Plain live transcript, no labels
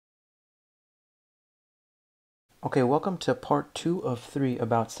Okay, welcome to part 2 of 3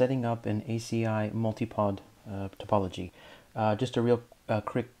 about setting up an ACI multipod topology. Just a real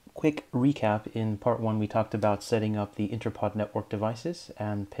quick recap. In part 1 we talked about setting up the interpod network devices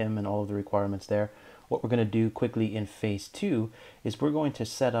and PIM and all of the requirements there. What we're going to do quickly in phase 2 is we're going to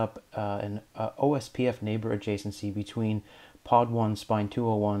set up an OSPF neighbor adjacency between pod 1 spine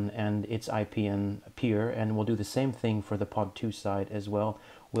 201 and its IPN peer, and we'll do the same thing for the pod 2 side as well.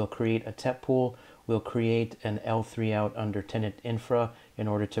 We'll create a TEP pool. We'll create an L3 out under tenant infra in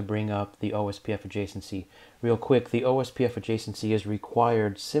order to bring up the OSPF adjacency. Real quick, the OSPF adjacency is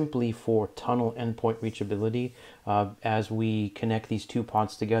required simply for tunnel endpoint reachability. As we connect these two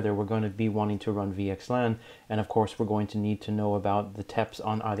pods together, we're going to be wanting to run VXLAN, and of course we're going to need to know about the TEPs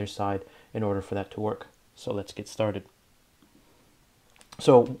on either side in order for that to work. So let's get started.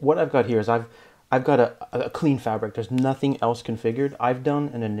 So what I've got here is I've got a clean fabric. There's nothing else configured. I've done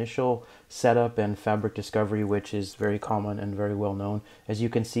an initial setup and fabric discovery, which is very common and very well known. As you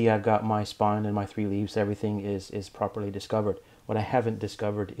can see, I've got my spine and my 3 leaves. Everything is properly discovered. What I haven't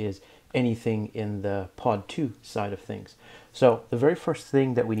discovered is anything in the pod 2 side of things. So the very first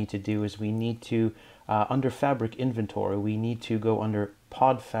thing that we need to do is we need to, under fabric inventory, we need to go under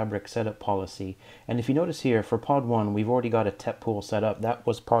pod fabric setup policy. And if you notice here, for pod 1, we've already got a TEP pool set up. That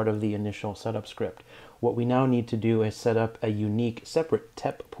was part of the initial setup script. What we now need to do is set up a unique separate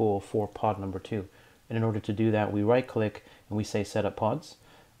TEP pool for pod number 2. And in order to do that, we right click and we say set up pods,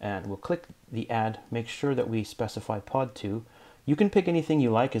 and we'll click the add, make sure that we specify pod 2. You can pick anything you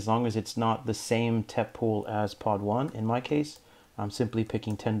like as long as it's not the same TEP pool as pod 1. In my case, I'm simply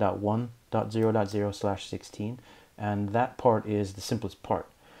picking 10.1.0.0/16. and that part is the simplest part.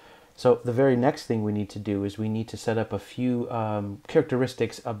 So the very next thing we need to do is we need to set up a few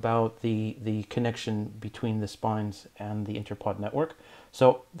characteristics about the connection between the spines and the interpod network.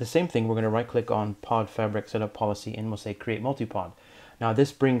 So the same thing, we're going to right click on pod fabric setup policy and we'll say create multipod. Now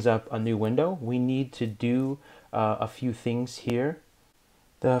this brings up a new window. We need to do a few things here.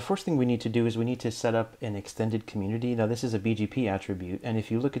 The first thing we need to do is we need to set up an extended community. Now this is a BGP attribute, and if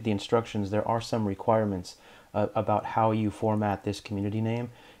you look at the instructions, there are some requirements about how you format this community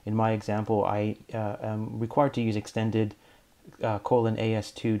name. In my example, I am required to use extended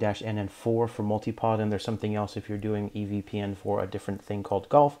 :AS2-NN4 for multipod, and there's something else if you're doing EVPN for a different thing called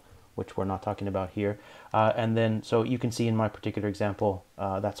Gulf, which we're not talking about here. And then, so you can see in my particular example,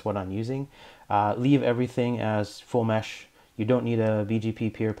 that's what I'm using. Leave everything as full mesh. You don't need a BGP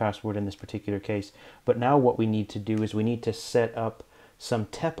peer password in this particular case. But now what we need to do is we need to set up some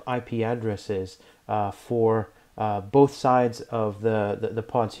TEP IP addresses for both sides of the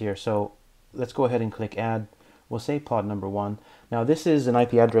pods here. So let's go ahead and click add. We'll say pod number 1. Now this is an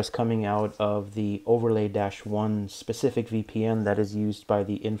IP address coming out of the overlay-1 specific VPN that is used by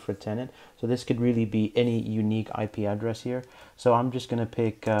the infra tenant. So this could really be any unique IP address here. So I'm just going to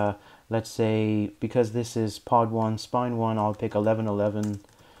pick, let's say, because this is pod 1, spine 1, I'll pick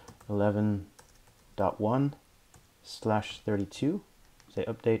 11.11.1/32. Say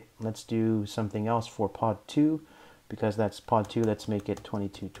update. Let's do something else for pod 2. Because that's pod 2, let's make it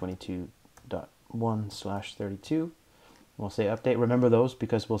 22.22.1/32. We'll say update. Remember those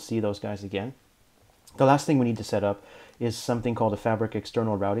because we'll see those guys again. The last thing we need to set up is something called a fabric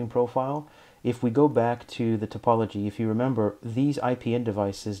external routing profile. If we go back to the topology, if you remember, these IPN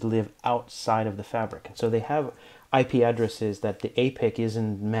devices live outside of the fabric. So they have IP addresses that the APIC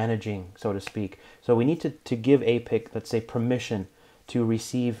isn't managing, so to speak. So we need to give APIC, let's say, permission to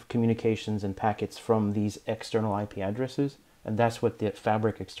receive communications and packets from these external IP addresses, and that's what the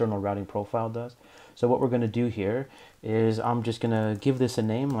fabric external routing profile does. So what we're going to do here is I'm just going to give this a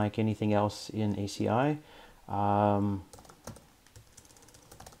name like anything else in ACI.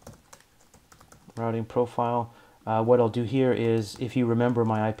 Routing profile. What I'll do here is, if you remember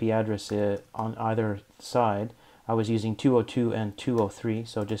my IP address on either side, I was using 202 and 203,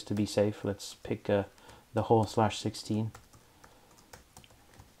 so just to be safe, let's pick the whole /16.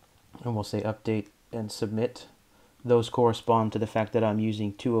 And we'll say update and submit. Those correspond to the fact that I'm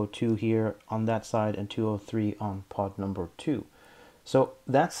using 202 here on that side and 203 on pod number 2. So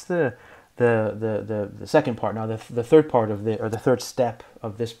that's the second part. Now the third part of the third step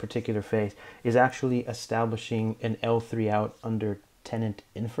of this particular phase is actually establishing an L3 out under tenant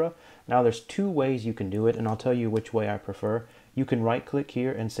infra. Now there's 2 ways you can do it, and I'll tell you which way I prefer. You can right click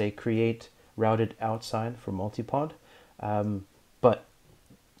here and say create routed outside for multipod, but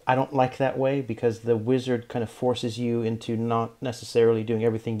I don't like that way because the wizard kind of forces you into not necessarily doing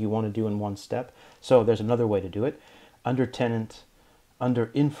everything you want to do in one step. So there's another way to do it. Under tenant, under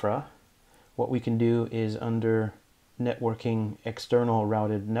infra, what we can do is under networking external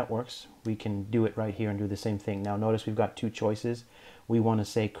routed networks, we can do it right here and do the same thing. Now notice we've got two choices. We want to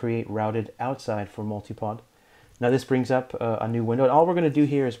say create routed outside for multipod. Now this brings up a new window. And all we're going to do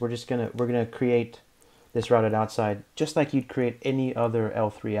here is we're going to create this routed outside just like you'd create any other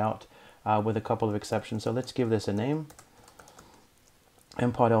L3 out with a couple of exceptions. So let's give this a name.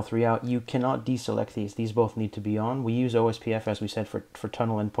 MPod L3 out. You cannot deselect these. These both need to be on. We use OSPF, as we said, for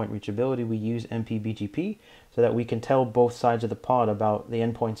tunnel endpoint reachability. We use MPBGP so that we can tell both sides of the pod about the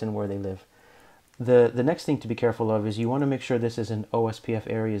endpoints and where they live. The next thing to be careful of is you want to make sure this is an OSPF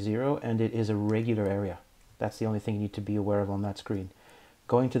area 0 and it is a regular area. That's the only thing you need to be aware of on that screen.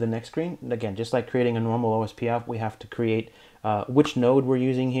 Going to the next screen, again, just like creating a normal OSPF, we have to create which node we're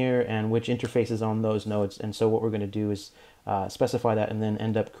using here and which interfaces on those nodes. And so what we're going to do is specify that and then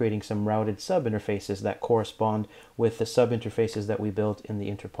end up creating some routed sub-interfaces that correspond with the sub-interfaces that we built in the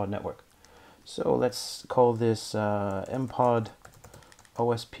interpod network. So let's call this MPod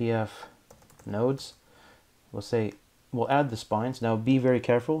OSPF nodes. We'll add the spines. Now be very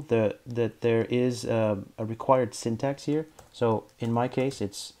careful that there is a required syntax here. So in my case,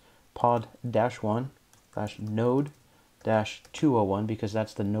 it's pod-1/node-201 because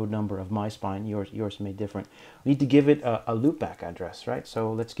that's the node number of my spine. Yours may be different. We need to give it a loopback address, right?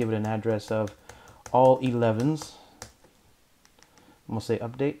 So let's give it an address of all 11s. And we'll say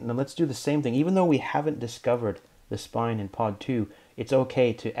update. Now let's do the same thing. Even though we haven't discovered the spine in pod 2, it's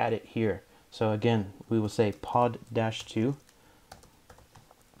okay to add it here. So again, we will say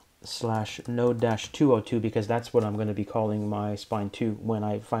pod-2/node-202 because that's what I'm going to be calling my spine 2 when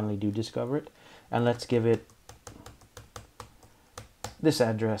I finally do discover it. And let's give it this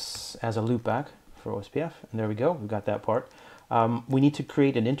address as a loopback for OSPF. And there we go. We've got that part. We need to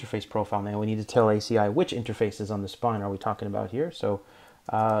create an interface profile now. We need to tell ACI which interfaces on the spine are we talking about here. So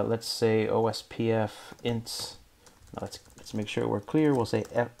let's say OSPF ints. Now let's make sure we're clear. We'll say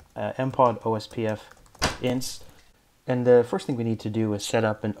MPod OSPF ints. And the first thing we need to do is set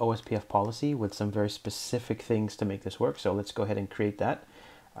up an OSPF policy with some very specific things to make this work. So let's go ahead and create that.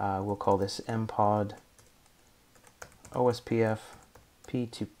 We'll call this MPod OSPF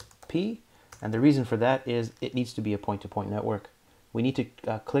P2P. And the reason for that is it needs to be a point-to-point network. We need to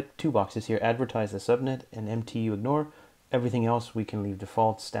click two boxes here, advertise the subnet and MTU ignore. Everything else we can leave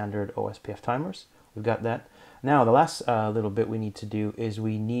default standard OSPF timers. We've got that. Now the last little bit we need to do is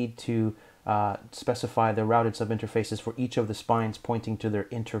we need to specify the routed subinterfaces for each of the spines pointing to their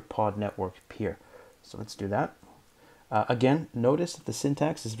interpod network here. So let's do that. Again, notice that the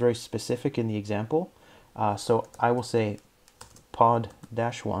syntax is very specific in the example. So I will say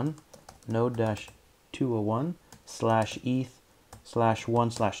pod-1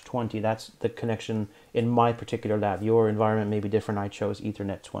 node-201/eth/1/20. That's the connection in my particular lab. Your environment may be different. I chose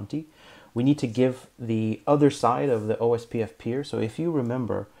Ethernet 20. We need to give the other side of the OSPF peer. So if you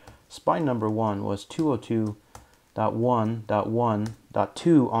remember, spine number 1 was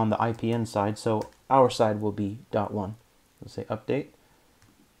 202.1.1.2 on the IPN side. So our side will be .1. Let's say update.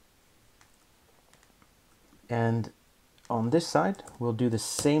 And on this side, we'll do the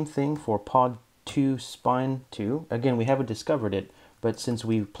same thing for pod 2 spine 2. Again, we haven't discovered it, but since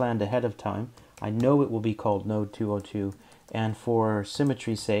we planned ahead of time, I know it will be called node 202. And for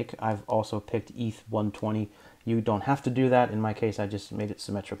symmetry's sake, I've also picked ETH 120. You don't have to do that. In my case, I just made it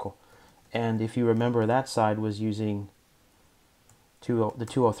symmetrical. And if you remember, that side was using the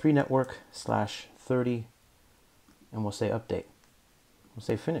 203 network /30, and we'll say update. We'll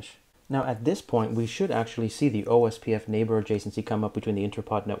say finish. Now at this point, we should actually see the OSPF neighbor adjacency come up between the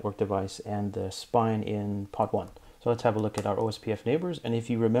interpod network device and the spine in pod 1. So let's have a look at our OSPF neighbors. And if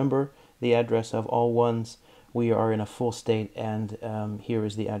you remember the address of all ones, we are in a full state, and here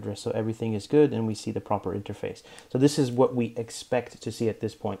is the address. So everything is good, and we see the proper interface. So this is what we expect to see at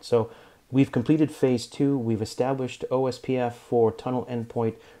this point. So we've completed phase 2. We've established OSPF for tunnel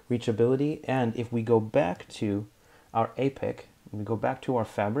endpoint reachability. And if we go back to our APIC, we go back to our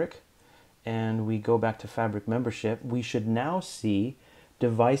fabric, and we go back to fabric membership, we should now see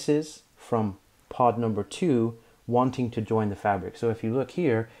devices from pod number 2 wanting to join the fabric. So if you look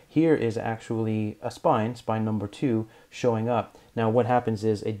here, here is actually a spine number 2 showing up. Now what happens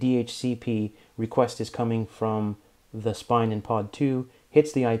is a DHCP request is coming from the spine in pod 2,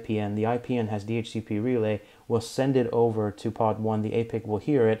 hits the IPN has DHCP relay, will send it over to pod 1, the APIC will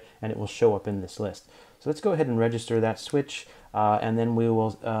hear it, and it will show up in this list. So let's go ahead and register that switch, and then we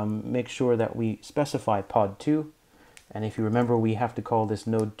will make sure that we specify pod 2. And if you remember, we have to call this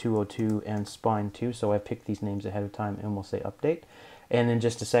node 202 and spine 2. So I picked these names ahead of time, and we'll say update. And in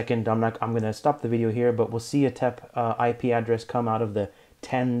just a second, I'm going to stop the video here, but we'll see a TEP IP address come out of the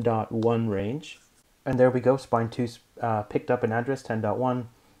 10.1 range. And there we go, spine 2 picked up an address 10.1.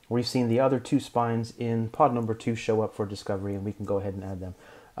 We've seen the other 2 spines in pod number 2 show up for discovery, and we can go ahead and add them.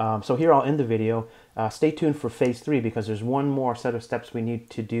 So here I'll end the video. Stay tuned for phase 3 because there's one more set of steps we need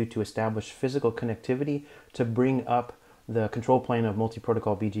to do to establish physical connectivity to bring up the control plane of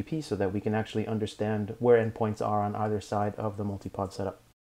multi-protocol BGP so that we can actually understand where endpoints are on either side of the multipod setup.